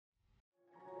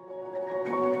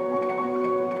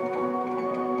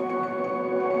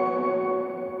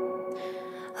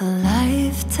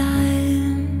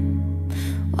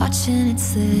watching it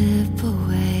slip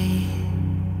away.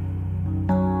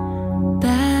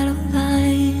 Battle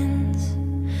lines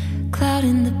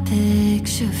clouding the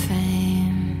picture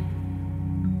frame.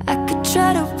 I could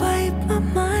try to wipe my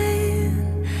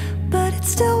mind, but it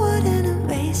still wouldn't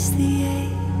erase the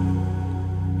ache.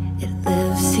 It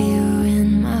lives here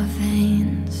in my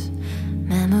veins,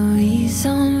 memories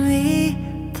on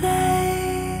replay.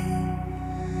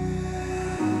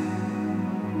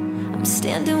 I'm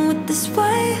standing with this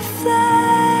white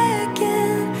flag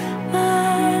in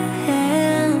my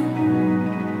hand,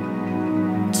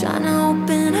 trying to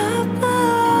open